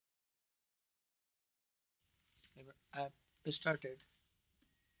I have started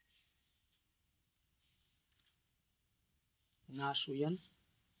Nasuyan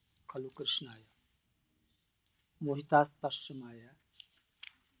Kalu Krishnaya Mohitastasya Maya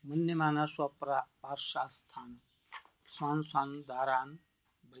Manyamana Swapra Parshasthan Swan Swan Dharan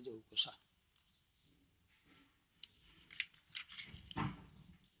Brajavukusa.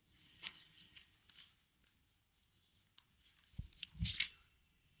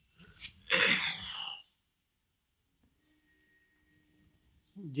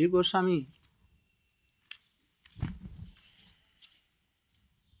 Ji Goswami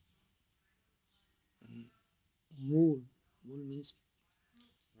Mool means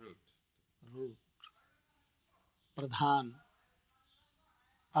root. Pradhan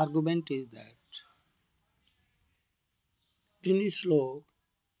argument is that in Slok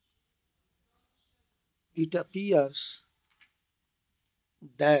it appears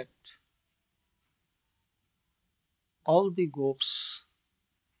that all the gopis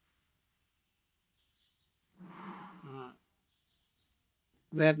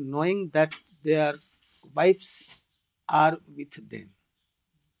were knowing that their wives are with them.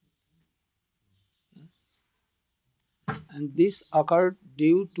 And this occurred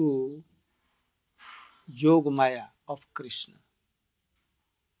due to Yog Maya of Krishna.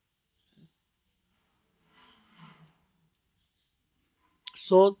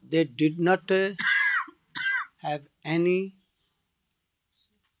 So they did not have any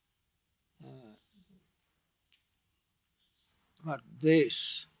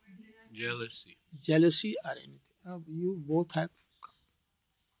this jealousy or anything. You both have.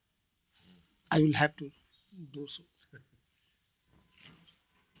 I will have to do so.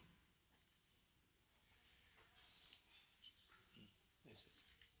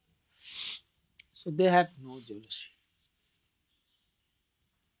 So they have no jealousy.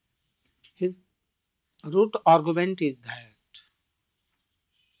 His root argument is that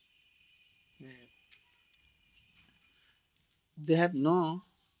they have no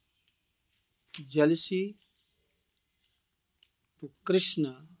jealousy to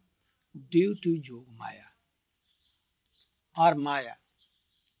Krishna due to Yog Maya or Maya.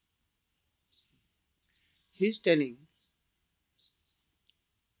 He is telling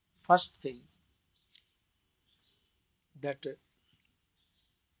first thing that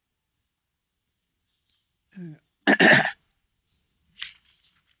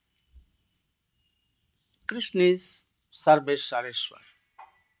Krishna is Sarveshwareshwar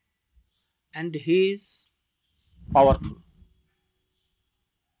and he is powerful.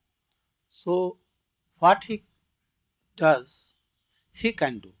 So what he does, he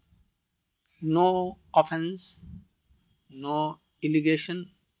can do. No offense, no allegation,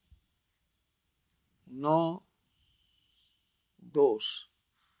 no dosh,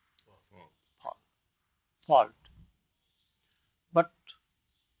 fault. But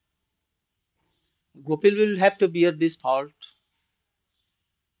Gopil will have to bear this fault.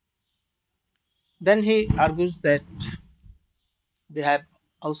 Then he argues that they have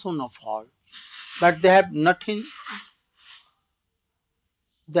also no fault, but they have nothing,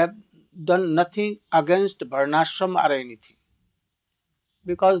 they have done nothing against Varnashram or anything,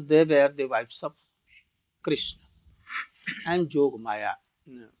 because they were the wives of Krishna and Yog Maya,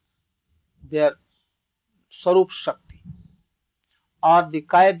 their Sarup Shakti, or the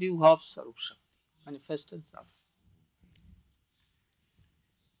Kaya Vyuha of Sarup Shakti, manifested self.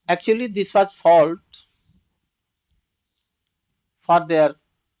 Actually, this was fault for their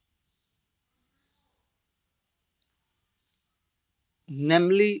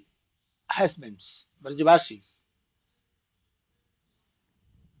namely husbands, Vrajavasis.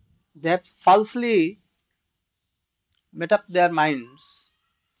 They have falsely made up their minds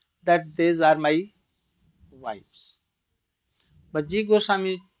that these are my wives. But Ji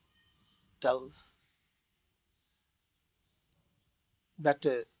Goswami tells that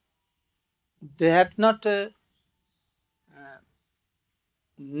they have not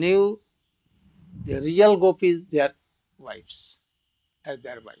knew the real gopis, their wives, as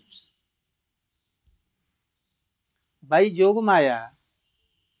their wives. By Yoga Maya,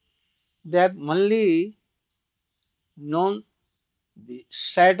 they have only known the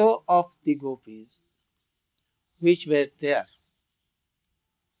shadow of the gopis which were there.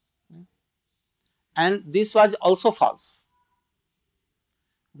 And this was also false,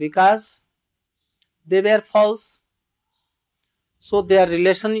 because they were false, so their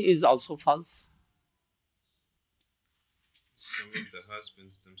relation is also false. Some of the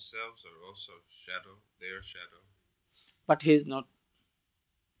husbands themselves are also shadow, their shadow. But he is not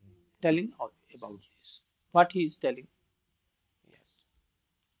telling about this. What he is telling. Yes.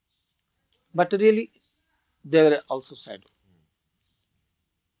 But really, they were also shadow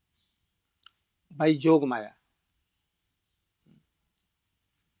by Yog Maya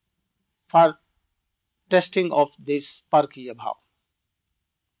for testing of this Parkiya Bhav.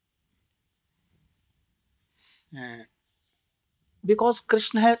 Because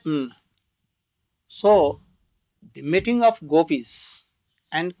Krishna had, so the meeting of gopis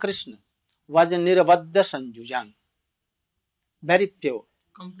and Krishna was a Nirabadya Sanjujan, very pure,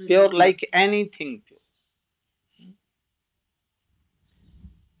 pure like anything pure.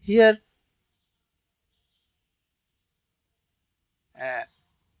 Here,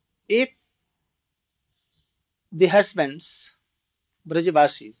 if the husbands,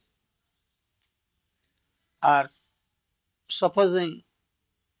 Brajavasis, are supposing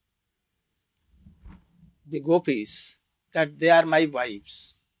the gopis that they are my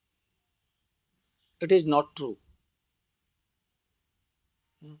wives, it is not true.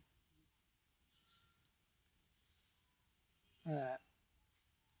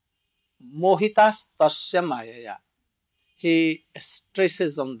 Mohitas tasya mayaya. He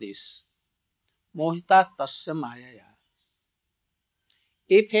stresses on this. Mohitas tasya mayaya.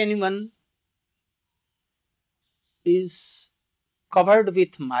 If anyone is covered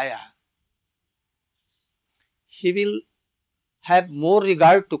with maya, he will have more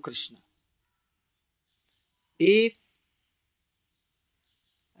regard to Krishna. If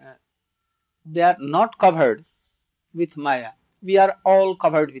they are not covered with maya, we are all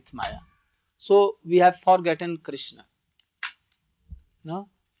covered with maya. So we have forgotten Krishna. No?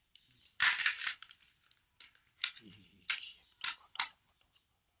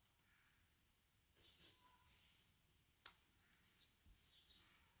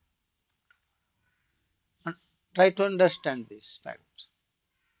 Try to understand this fact.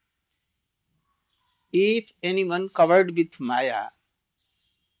 If anyone covered with maya,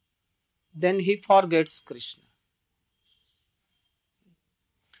 then he forgets Krishna.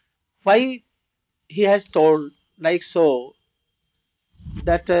 Why he has told like so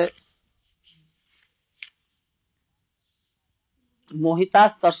that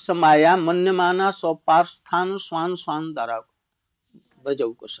Mohitas tasya maya manyamana soparsthan swan swan dara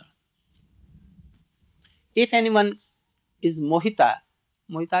brajaukosa. If anyone is mohita,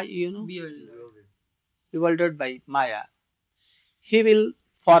 you know, bewildered by maya, he will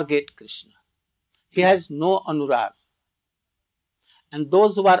forget Krishna. He has no anurag. And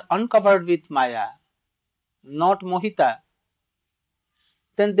those who are uncovered with maya, not mohita,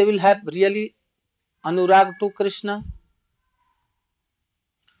 then they will have really anurag to Krishna.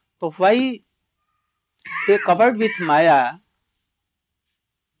 So why they covered with maya,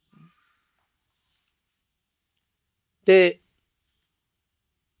 they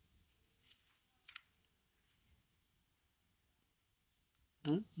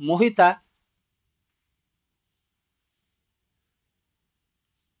mohita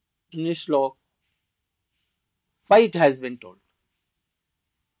in this श्लोक, why it has been told?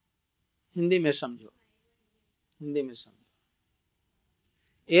 Hindi में समझो, हिंदी में समझो.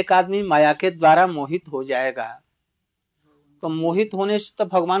 एक आदमी माया के द्वारा मोहित हो जाएगा तो मोहित होने से तो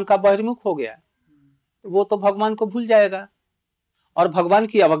भगवान का बहिर्मुख हो गया, तो वो तो भगवान को भूल जाएगा और भगवान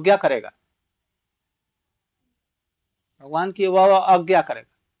की अवज्ञा करेगा, भगवान की वह अवज्ञा करेगा.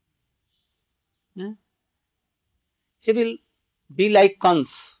 He will be like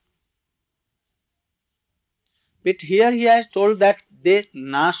Kans. But here he has told that they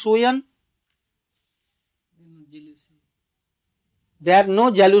nasuyan, there are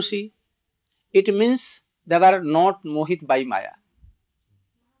no jealousy. It means they were not mohit by maya.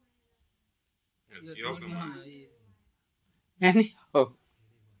 Yoga Maya. Anyhow,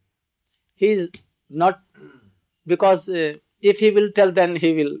 he is not, because if he will tell, then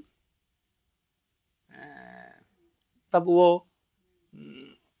he will तब वो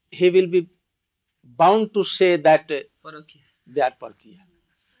he will be bound to say that they are Parkiya.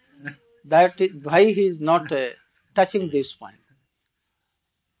 That is why he is not touching this point.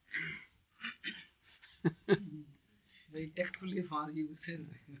 Very tactfully,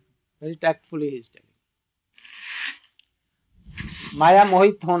 Very tactfully he is telling. माया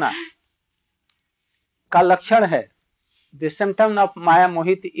मोहित होना का लक्षण है. The symptom of Maya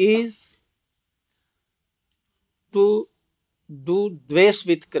Mohit is to do dvesh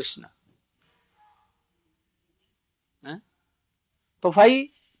with Krishna. So why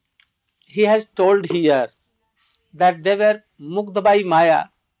he has told here that they were mugdha by Maya,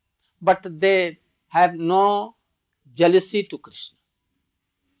 but they have no jealousy to Krishna.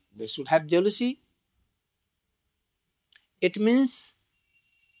 They should have jealousy. It means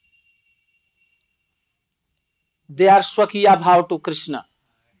they are swakiya bhav to Krishna.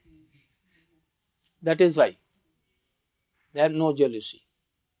 That is why they have no jealousy.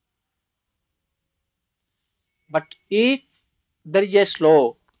 But if there is a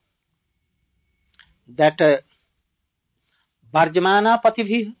slok that Varjamana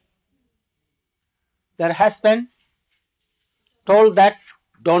Patibhi, their husband told that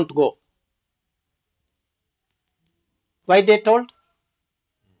don't go. Why they told?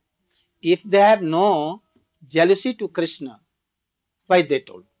 If they have no jealousy to Krishna, why they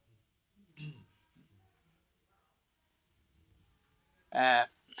told?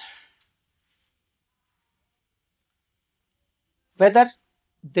 Whether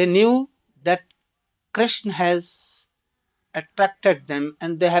they knew that Krishna has attracted them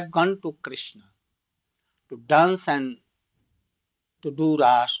and they have gone to Krishna to dance and to do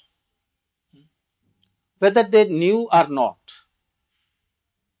ras, whether they knew or not.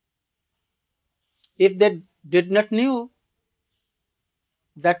 If they did not knew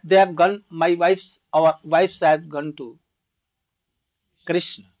that they have gone, our wives have gone to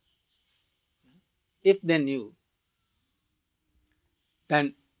Krishna, if they knew,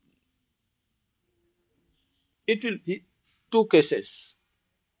 then it will be two cases.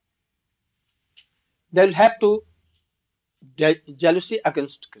 They will have to jealousy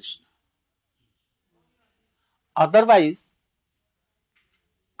against Krishna. Otherwise,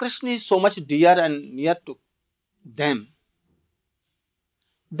 Krishna is so much dear and near to them,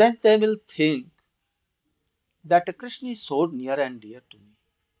 then they will think that Krishna is so near and dear to me.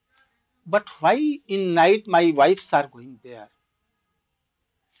 But why in night my wives are going there?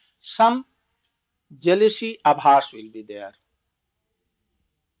 Some jealousy abhas will be there.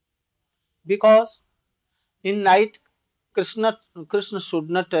 Because in night Krishna should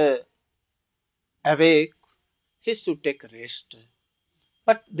not awake, he should take rest.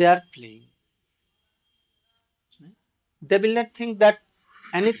 But they are playing. They will not think that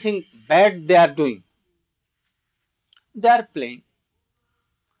anything bad they are doing. They are playing.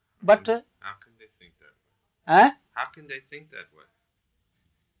 But how can they think that way? How can they think that way?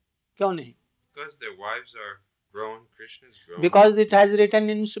 क्यों नहीं? Because their wives are grown, Krishna is grown. Because it has written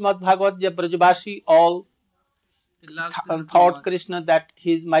in Srimad Bhagavad, Brajavashi all thought Krishna that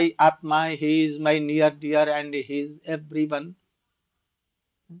he is my Atma, he is my near dear, and he is everyone.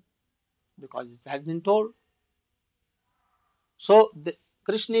 Because it has been told. So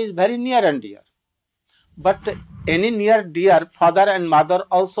Krishna is very near and dear. But any near dear, father and mother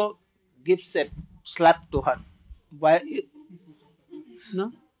also gives a slap to her. Why?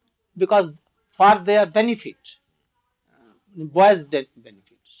 No? Because for their benefit, boys'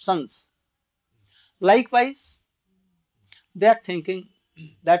 benefit, sons. Likewise, they are thinking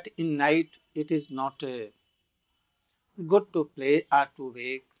that in night it is not good to play or to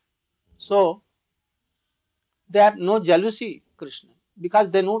wake. So, they have no jealousy, Krishna, because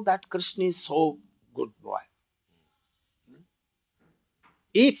they know that Krishna is so good boy.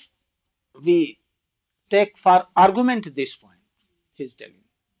 If we take for argument this point, he is telling.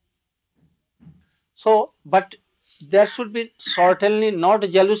 So, but there should be certainly not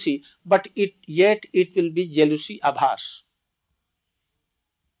jealousy, but yet it will be jealousy abhas.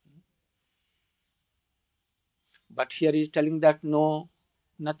 But here he is telling that no,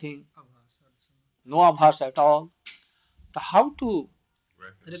 nothing, no abhas at all. So how to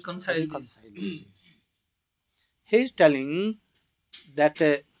reconcile this? He is telling that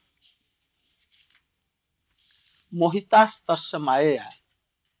Mohitas Tasya Maya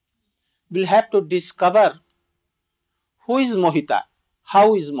will have to discover who is Mohita,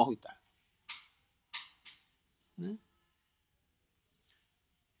 how is Mohita.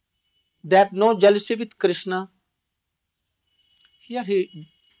 They have no jealousy with Krishna. Here he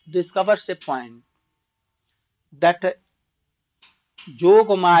discovers a point that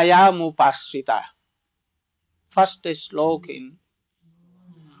Yoga Maya Mupasrita. First slok in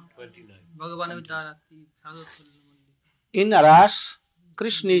 29. In Ras,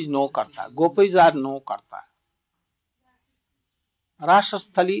 Krishna is no karta, gopis are no karta.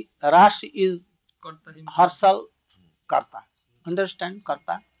 Rasasthali, Ras is herself karta. Understand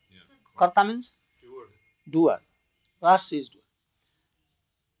karta? Yeah. Karta means? Doer. Ras is doer.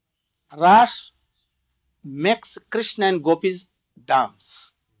 Ras makes Krishna and gopis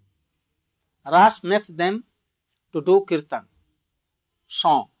dance. Ras makes them to do kirtan,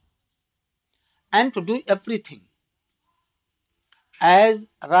 song, and to do everything. As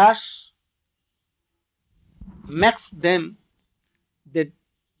Ras makes them, they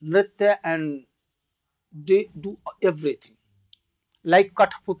nritya and they do everything. Like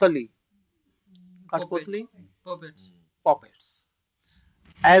Kathputali. Kathputali? Puppets.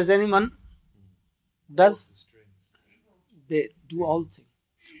 As anyone does, they do all things.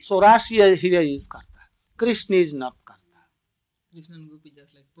 So Ras here is karta. Krishna is not karta. Krishna and Gopi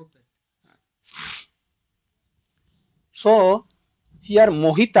just like puppet. So here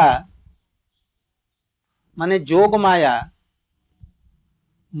mohita mane jog maya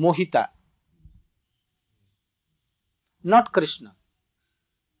mohita, not Krishna.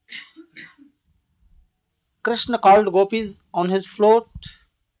 Krishna called gopis on his float,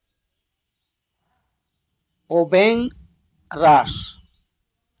 obeying Ras.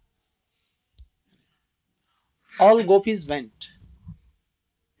 All gopis went.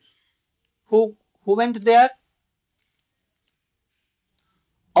 Who went there?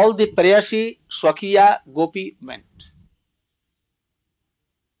 All the Prayasi, Swakiya, Gopi went.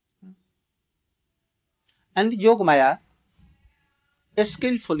 And the Yogamaya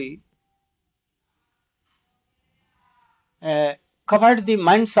skillfully covered the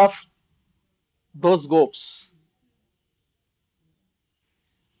minds of those gopis.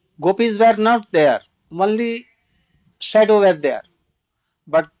 Gopis were not there, only shadow were there.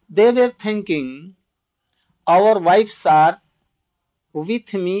 But they were thinking, our wives are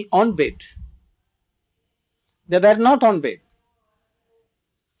with me on bed. They were not on bed.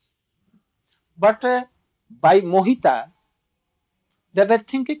 But by Mohita, they were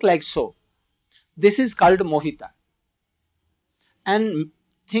thinking like so. This is called Mohita. And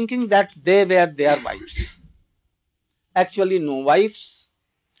thinking that they were their wives. Actually, no wives,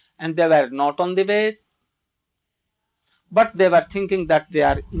 and they were not on the bed, but they were thinking that they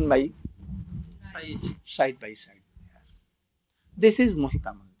are in my side by side. This is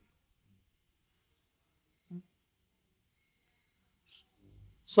Mohita Mandi.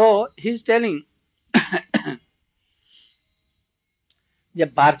 So he is telling,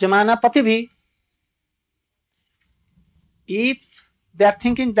 जब बार्जमाना पति भी, if they are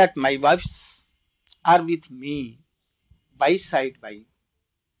thinking that my wives are with me by side by,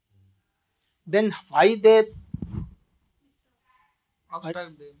 then why they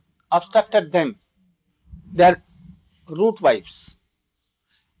obstructed them? Their root wives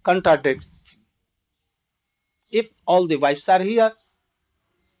contradict. If all the wives are here,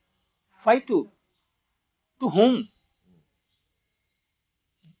 why to? To whom?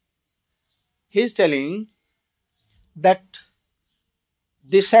 He is telling that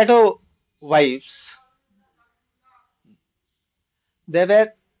the shadow wives, they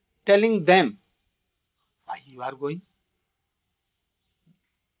were telling them, why you are going?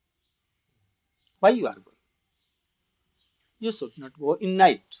 Why you are going? You should not go in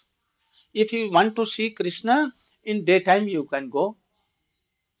night. If you want to see Krishna, in daytime you can go.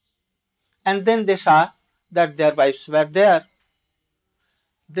 And then they saw that their wives were there.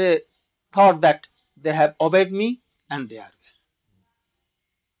 They thought that they have obeyed me and they are there.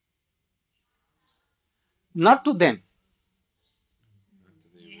 Not to them.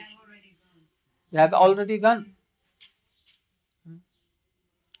 They have already gone.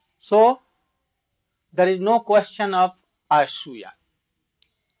 So, there is no question of Asuya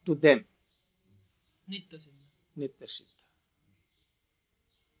to them. Nitya Siddha.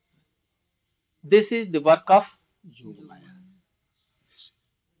 This is the work of Yogamaya.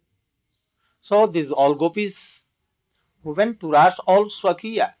 So, these all gopis who went to Ras, all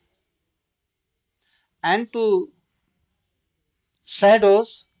Swakiya, and to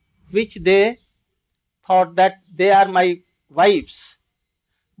shadows which they thought that they are my wives.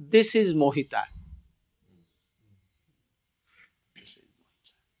 This is Mohita.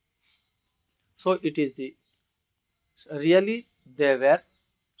 So it is the, really they were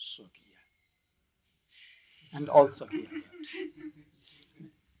Swakiya. And all Swakiya.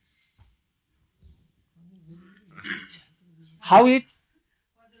 How it?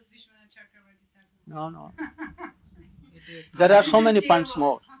 No. There are so many points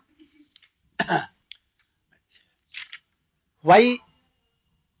more. Why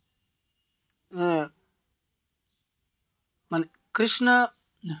Krishna,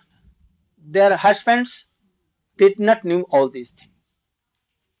 their husbands did not know all these things.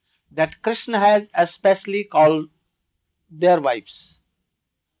 That Krishna has especially called their wives,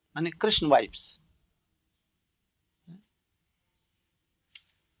 Krishna wives.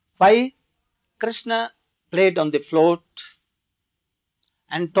 Why Krishna played on the float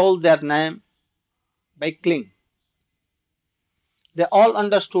and told their name by cling. They all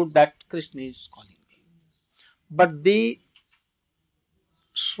understood that Krishna is calling me. But the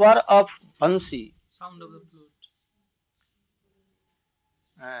swar of Bansi, sound of the flute,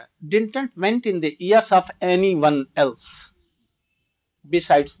 didn't went in the ears of anyone else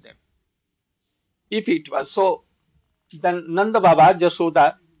besides them. If it was so, then Nanda Baba,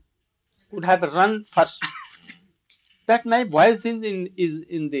 Jasoda would have run first. That my voice is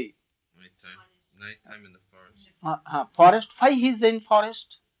in the Nighttime in the forest. Forest. Why he is in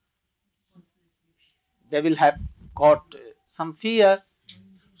forest? They will have got some fear,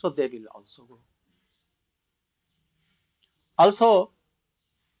 so they will also go. Also,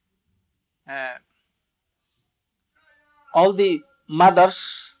 all the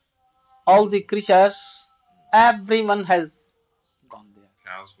mothers, all the creatures, everyone has gone there.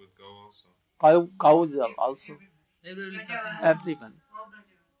 Cows would go also. Cows also. Everybody is searching. Everyone.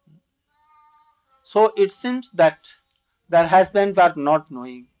 So it seems that their husbands were not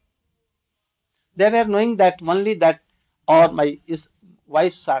knowing. They were knowing that only that or my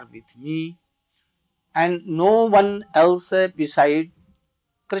wives are with me and no one else beside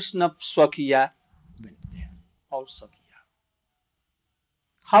Krishna Swakiya went there. Or Swakiya.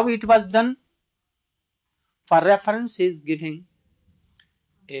 How it was done? For reference is giving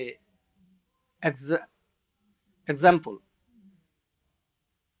a example.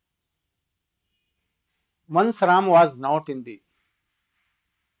 Once Ram was not in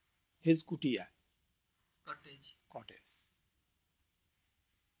his kutiya, cottage.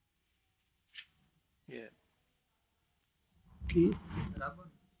 Yeah.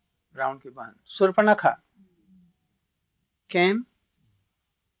 Ram ki bahan. Surpanakha came.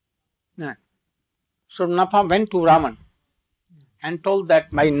 No. Surpanakha went to Raman and told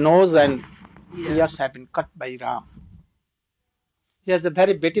that my nose and ears have been cut by Ram. He has a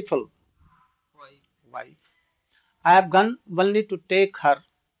very beautiful wife. I have gone only to take her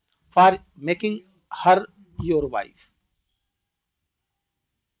for making her your wife.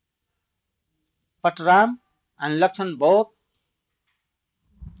 But Ram and Lakshman both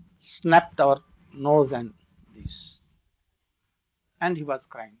snapped our nose and this. And he was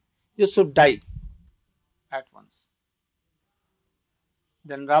crying. You should die at once.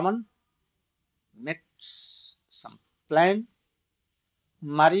 Then Raman made some plan,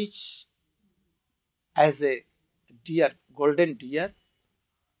 marriage as a deer, golden deer,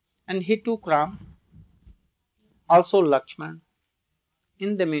 and he took Ram, also Lakshman.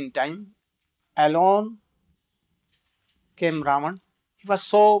 In the meantime, alone came Raman. He was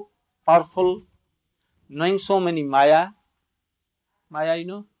so powerful, knowing so many Maya. Maya, you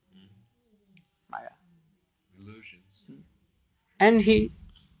know? Maya. Illusions. And he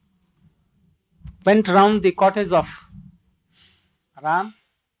went round the cottage of Ram,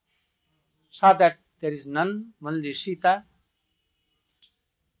 saw that there is none, only Sita.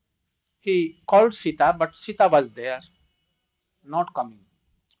 He called Sita, but Sita was there, not coming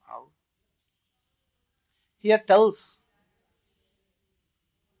out. Here tells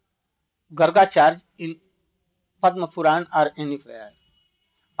Gargacharya in Padma Puran or anywhere,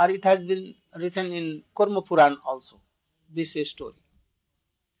 or it has been written in Kurma Puran also, this story,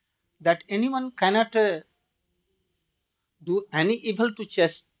 that anyone cannot do any evil to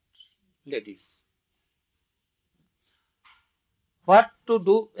chaste ladies. What to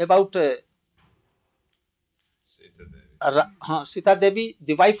do about Sita Devi,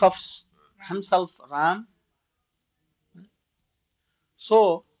 the wife of himself, Ram?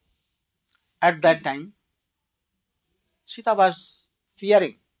 So, at that time, Sita was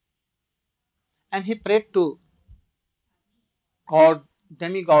fearing and he prayed to God,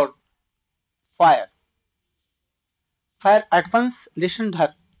 demigod, fire. Fire at once listened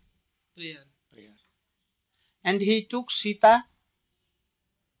her prayer. And he took Sita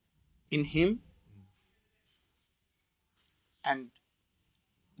in him and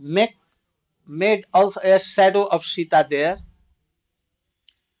made also a shadow of Sita there,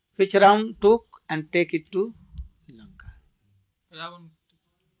 which Ram took and take it to Lanka.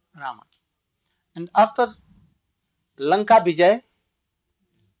 Rama. And after Lanka Vijay,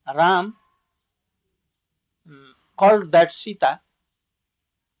 Ram called that Sita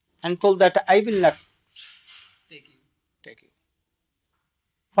and told that I will not take you.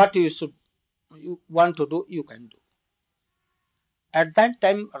 What you want to do, you can do. At that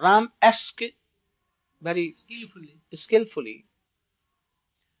time, Ram asked very skillfully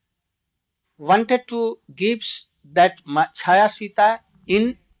wanted to give that Chaya Sita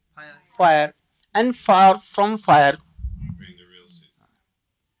in fire and far from fire.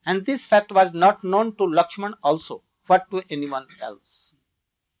 And this fact was not known to Lakshman also, but to anyone else.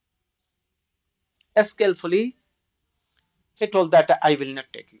 Skillfully, he told that I will not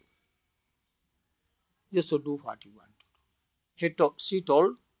take you. You should do what you want to do. She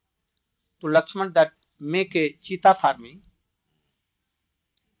told to Lakshman that make a cheetah for me,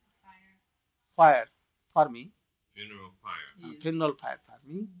 fire for me, funeral fire for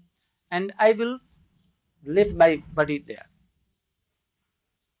me, and I will leave my body there.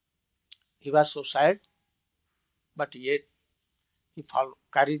 He was so sad, but yet he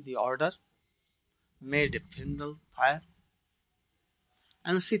carried the order made a funeral fire,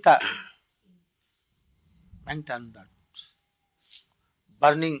 and Sita went on that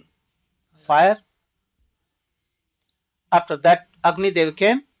burning fire. After that, Agnidev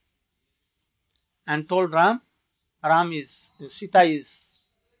came and told Ram, Sita is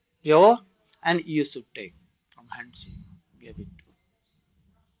pure and you should take from hands. He gave it to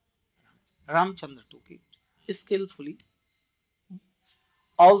Ramchandra took it skillfully.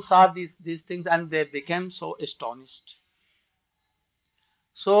 All saw these things and they became so astonished.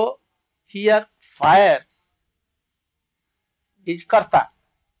 So here fire is Karta.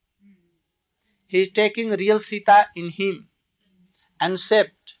 He is taking real Sita in him and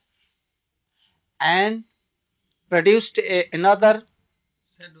shaped and produced another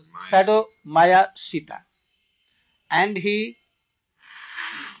shadow Maya Sita. And he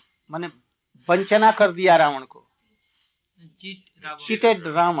माने वंचना कर दिया रावण को. Cheated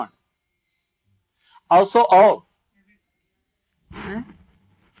Ravan. Also all.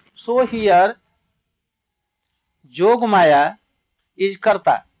 So here Jog Maya is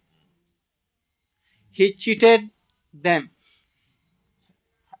Karta. He cheated them.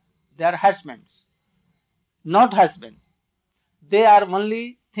 They are husbands, not husband. They are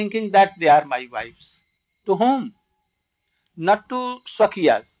only thinking that they are my wives. To whom? Not to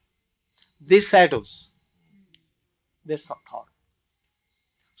Swakiyas. These shadows. They thought.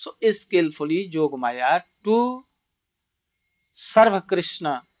 So skillfully Yogamaya to serve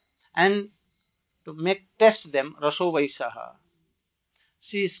Krishna and to make test them, Raso Vaisaha.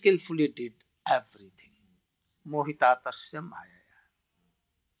 She skillfully did everything. Mohita Tasya Maya.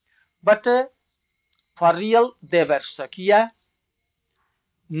 But for real they were Sakya.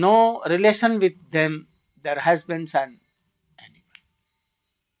 No relation with them, their husbands and anyone.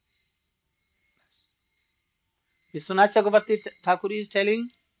 Vishwanath Chakravarti Thakur is telling,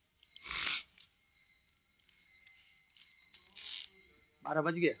 12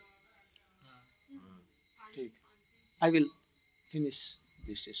 बज गया. ठीक. I will finish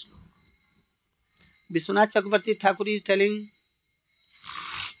this session. Vishwanath Chakravarti Thakur is telling,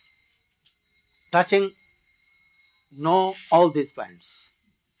 touching know all these points.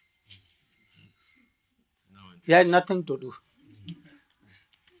 He had nothing to do.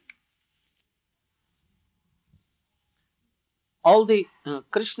 All the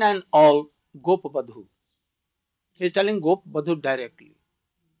Krishna and all Gop Badhu. He is telling Gop Badhu directly,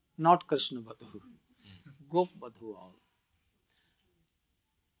 not Krishna Badhu. Gop Badhu all.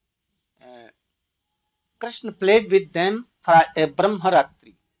 Krishna played with them for a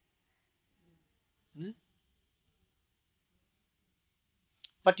Brahmaratri.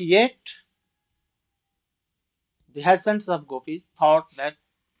 But yet, the husbands of gopis thought that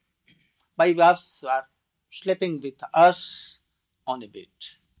my wives are sleeping with us on a bed.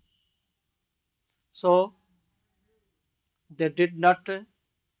 So, they did not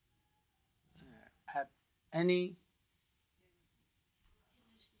have any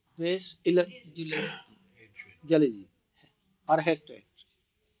jealousy or hatred.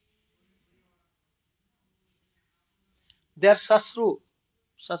 Their Sasru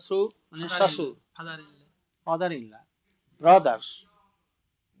means Sasu, father-in-law, brothers,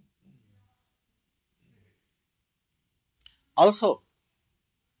 also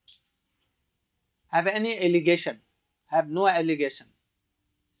have any allegation, have no allegation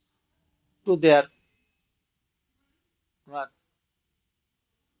to their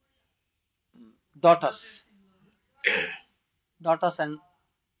daughters and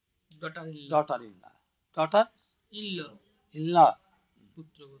daughter-in-law.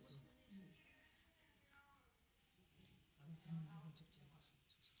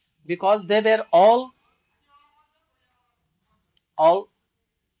 Because they were all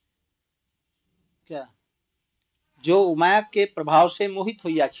क्या जो उमाया के प्रभाव से मोहित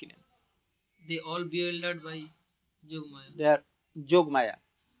होइयाছিলেন. They all bewildered by Yogamaya. They are Yogamaya.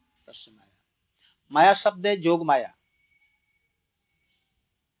 Tasya Maya. Maya शब्द है Yogamaya.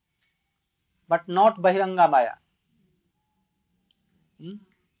 But not Bahiranga Maya.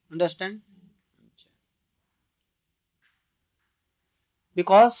 Understand?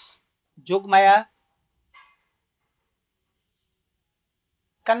 Because Yogamaya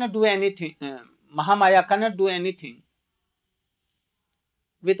cannot do anything. Mahamaya cannot do anything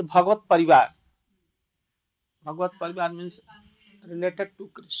with Bhagavat Parivar. Bhagavat Parivar means related to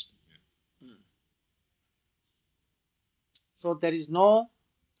Krishna. So there is no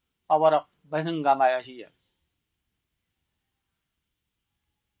power of Bahiranga Maya here.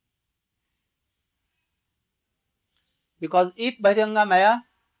 Because if Bahiranga Maya,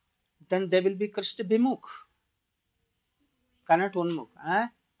 then they will be Krishna Bimukh. Cannot Unmukh.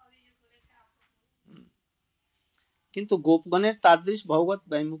 কিন্তু গোপগণের তাদৃশ ভগবত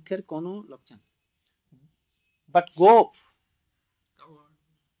বৈমুখ্যের কোনো লক্ষণ। But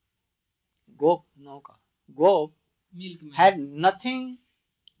Gop Milkman. had nothing,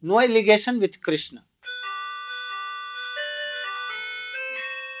 no allegation with Krishna.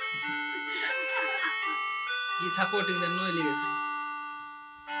 He is supporting the no allegation.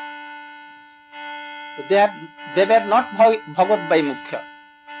 So they were not Bhagavad Vaimukhya.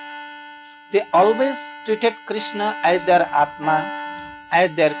 They always treated Krishna as their Atma,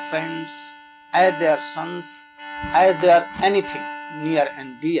 as their friends, as their sons, as their anything near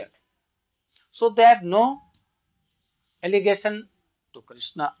and dear. So they had no allegation to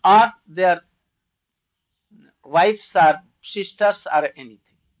Krishna or their wives or sisters or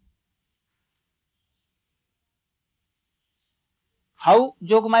anything. How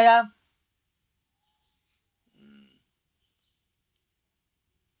Yogamaya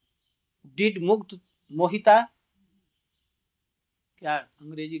did Mugdha Mohita? क्या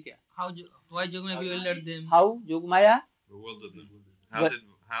अंग्रेजी क्या? Why Yogamaya bewildered them? How Yogamaya Bewildered them. What?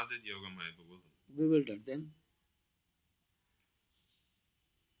 How did Yogamaya bewilder them? bewildered them?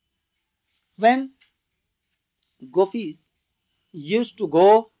 When gopis used to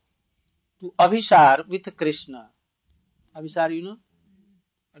go to Abhisar with Krishna, Abhisar, you know,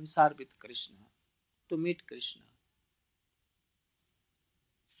 Abhisar with Krishna, to meet Krishna,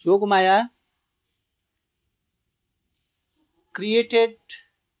 Yogamaya created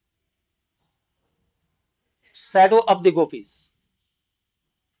shadow of the gopis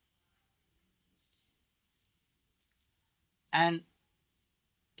and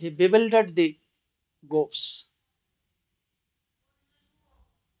he bewildered the gops.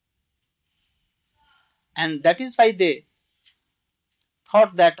 And that is why they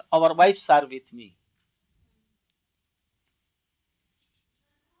thought that our wives are with me.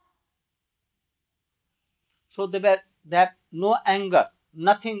 So they had no anger,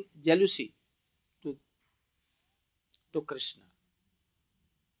 nothing jealousy to Krishna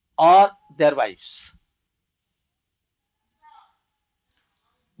or their wives.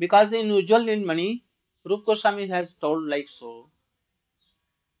 Because in Ujjwal Nilmani, Rupa Goswami has told like so.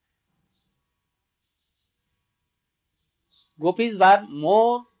 Gopis were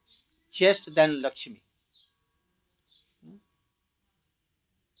more chaste than Lakshmi.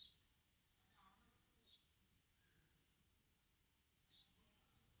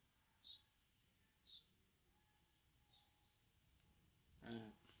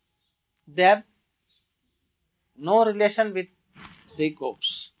 They have no relation with the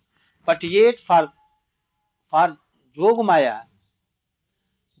gops. But yet for Yogamaya,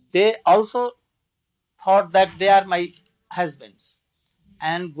 they also thought that they are my husbands.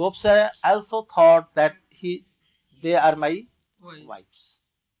 And gops also thought that they are my wives.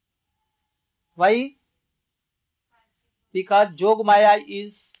 Why? Because Yogamaya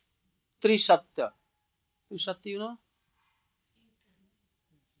is Trisatya. Trisatya, you know?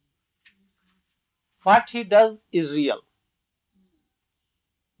 What he does is real.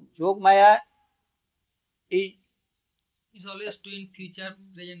 Yogamaya is always doing future,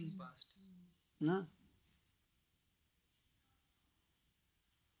 present, and past. No?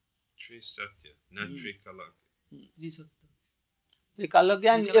 Tri Satya, not Tri Kalagya. Trikalagya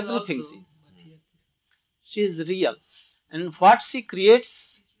and everything Also, she is real. And what she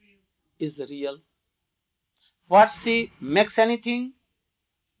creates is real. What she makes anything,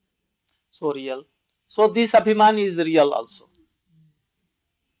 so real. So this Abhiman is real also.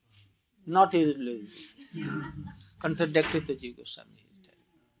 Not contradictory to Jiva Goswami.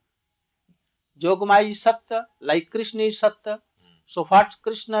 Yogamaya is Satya, like Krishna is Satya. So what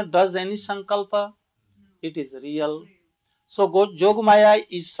Krishna does any sankalpa, it is real. So Yogamaya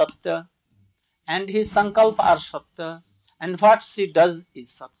is Satya and his sankalpa are Satya and what she does is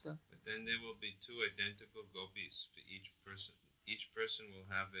Satya. But then there will be two identical gopis for each person. Each person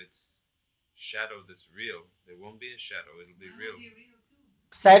will have its shadow that's real. There won't be a shadow, it'll be real.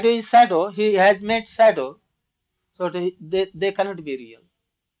 Shadow is shadow, he has made shadow, so they cannot be real.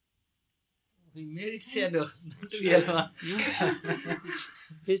 He made it shadow, not real one.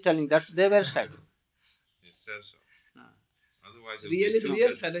 He is telling that they were shadow. It says so. Otherwise, it Real will is be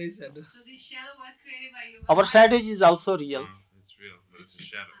real, shadow is shadow. So this shadow was created by you. Our shadow is also real, It's real, but it's a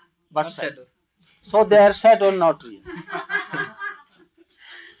shadow. but Not shadow. shadow. So they are shadow, not real.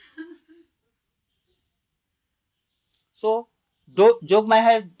 So Yogamaya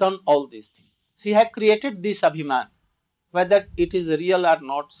has done all these things. She has created this Abhiman. Whether it is real or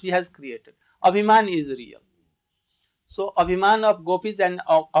not, she has created. Abhiman is real. So Abhiman of gopis and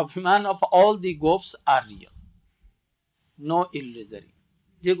Abhiman of all the gops are real. No illusory.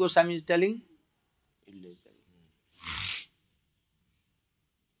 Jiva Goswami is telling illusory.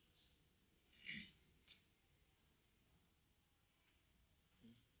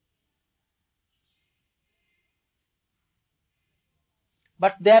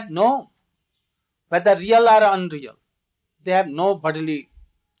 But they have no, whether real or unreal, they have no bodily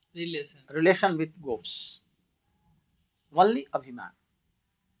relation with gopis. Only Abhiman.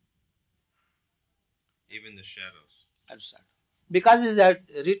 Even the shadows. Because it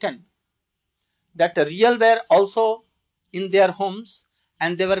is written that the real were also in their homes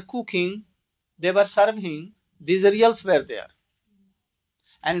and they were cooking, they were serving, these reals were there.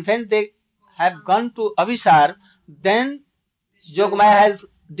 And when they have gone to Abhisar, then Yogamaya has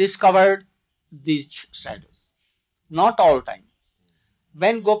discovered these shadows. Not all time.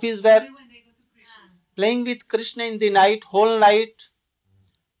 When gopis were playing with Krishna in the night, whole night,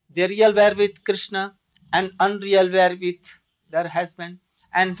 the real were with Krishna and unreal were with their husband.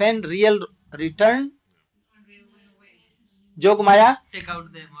 And when real returned, Yogamaya Take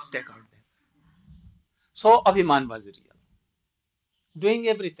out them. So Abhiman was real. Doing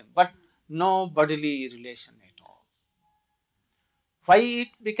everything, but no bodily relation at all. Why it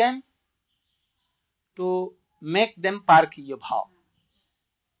became? To make them Parkiya Bhav.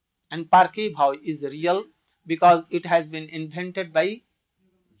 And Parkiya Bhav is real because it has been invented by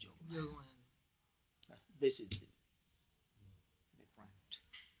Yogamaya. This is the point.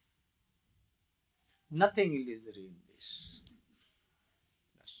 Nothing illusory in this.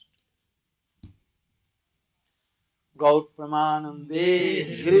 गौर प्रमानंदे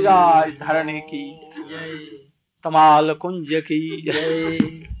गिरिराज धरने की कमाल कुंज की जय.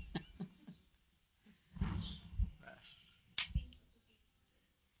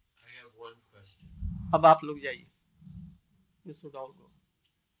 अब आप लोग जाइए. You should all go.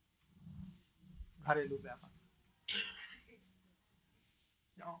 घरेलू व्यापार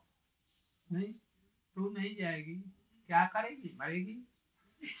जाओ. नहीं तू नहीं जाएगी क्या करेगी मरेगी.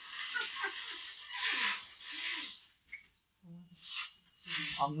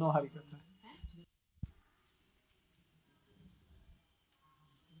 हम नो हरिकथा.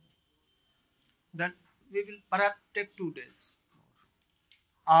 Then we will perhaps take 2 days.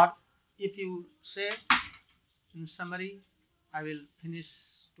 Or if you say in summary, I will finish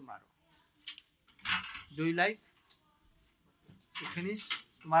tomorrow. Do you like to finish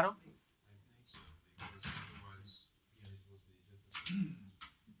tomorrow?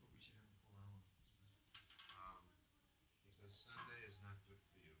 Because Sunday is not good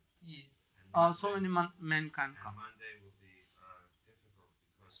for you. Yeah. So many men can come. Monday will be difficult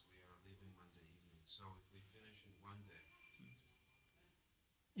because we are leaving Monday evening. So if we finish in one day,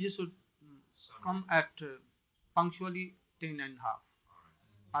 you should come at punctually 10 and a half.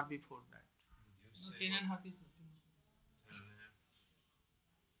 Or before that. No, 10 and a half is 10 and a half.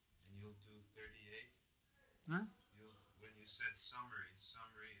 And you'll do 38? Huh? When you said summary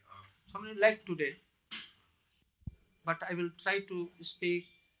of... Summary like today. But I will try to speak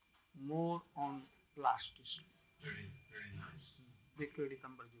more on last issue. 39.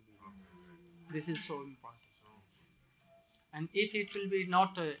 This is so important. And if it will be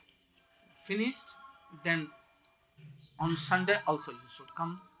not finished, then on Sunday also you should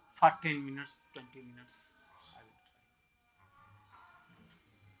come for 10 minutes, 20 minutes. I will try.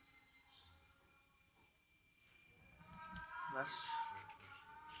 Yes.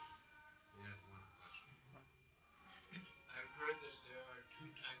 We have one question. I've heard that there are 2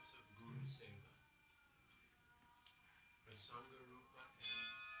 types of Guru Seva. Prasanga Rupa and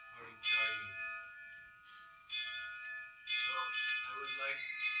Paricharya Rupa. So I would like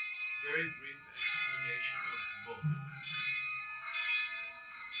very brief explanation of both.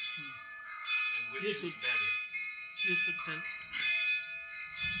 And which You is should- better. You should tell.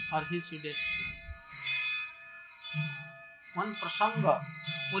 Or he should explain. One prasanga.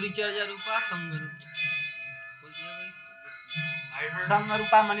 Puricharya Rupa, Sangha Rupa. I heard... Sangha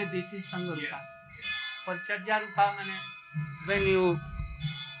Rupa means this is Sangha Rupa. Yes. Paricharya Rupa means when you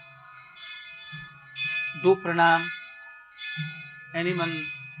do pranam, anyone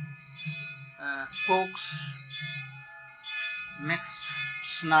cooks, makes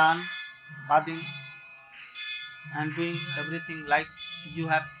snan, bathing, and doing everything like you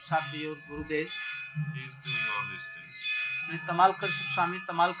have served your Gurudev. He's doing all these things. Tamal Krishna Swami,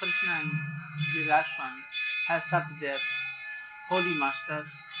 Tamal Krishna and Giriraj Swami has served their holy master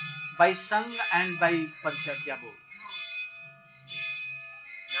by Sangha and by Paricharya both.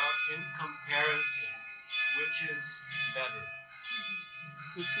 Now, in comparison, which is better?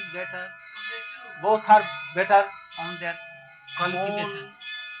 Which is better? Both are better on their Qualification.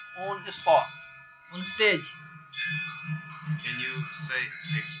 own spot. On stage. Can you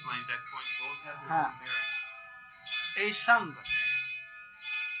explain that point? Both have their Ah. own merit. a sung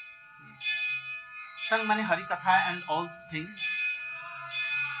many Harikatha and all things,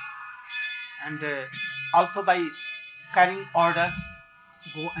 and also by carrying orders,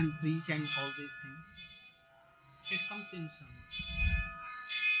 go and preach and all these things. It comes in sung.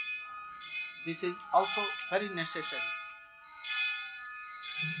 This is also very necessary.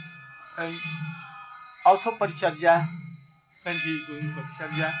 And also Paricharya, when he is doing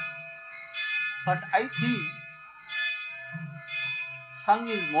Paricharya. But I think sung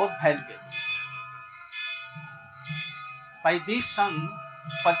is more valuable. By this sung,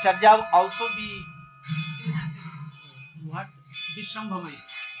 Paricharya will also be what? Vishambhamay.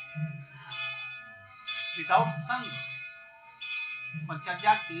 Without sung,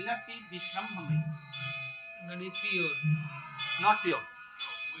 Paricharya will not be Vishambhamay. Not be pure. Not pure.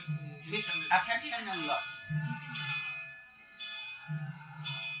 With affection and love.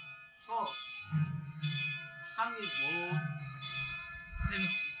 So, sung is more. Then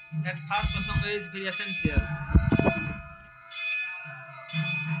that fast prasanga is very essential.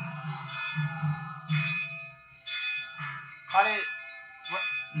 For a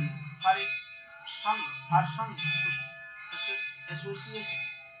sung or sung association,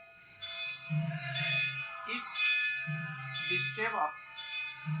 if the seva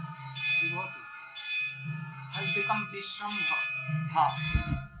devotee has become Vishrambha,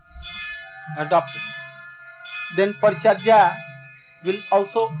 adopted, then Paricharya will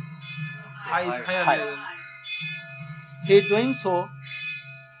also Higher high. level. He is doing so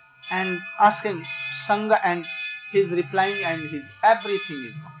and asking Sangha, and he is replying, and his everything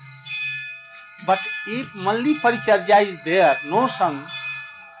is wrong. But if only Paricharya is there, no Sangha,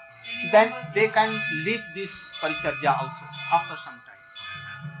 then they can leave this Paricharya also after some time.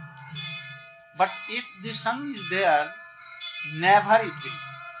 But if the Sangha is there, never it will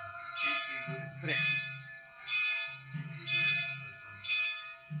break.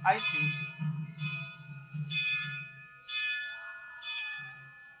 I think so.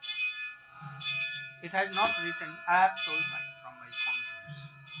 It has not written. I have told from my conscience.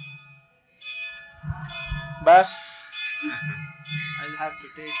 But I'll have to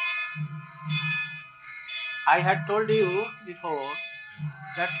take. I had told you before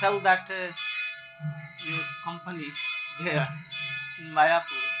that tell that your company there in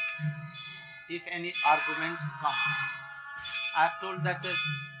Mayapur, if any arguments come, I have told that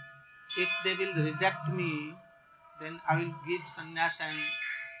if they will reject me, then I will give sannyas and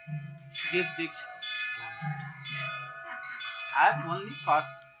give diksha. I have only thought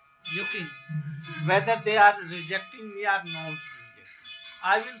Joking. whether they are rejecting me or not rejecting.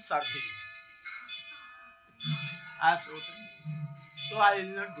 I will serve him. I have told them this. So I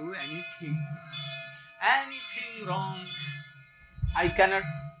will not do anything. Anything wrong, I cannot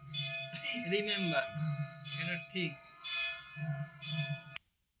Remember. Cannot think.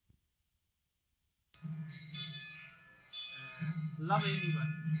 love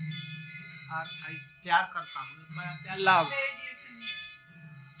anyone. और I प्यार करता हूँ. मैं प्यार Love. Very dear to me.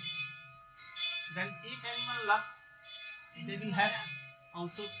 Then if anyone loves, they will have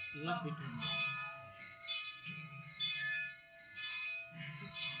also love between them.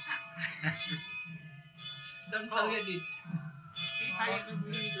 Don't forget it. If I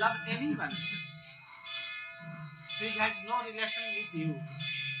love anyone, which has no relation with you,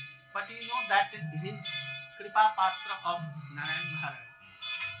 but you know that he is Kripa Patra of Narayan Maharaj,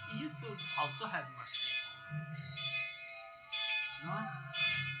 you should also have mercy. No?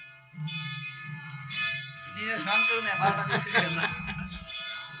 ये शांत करना है बार बार कैसे करना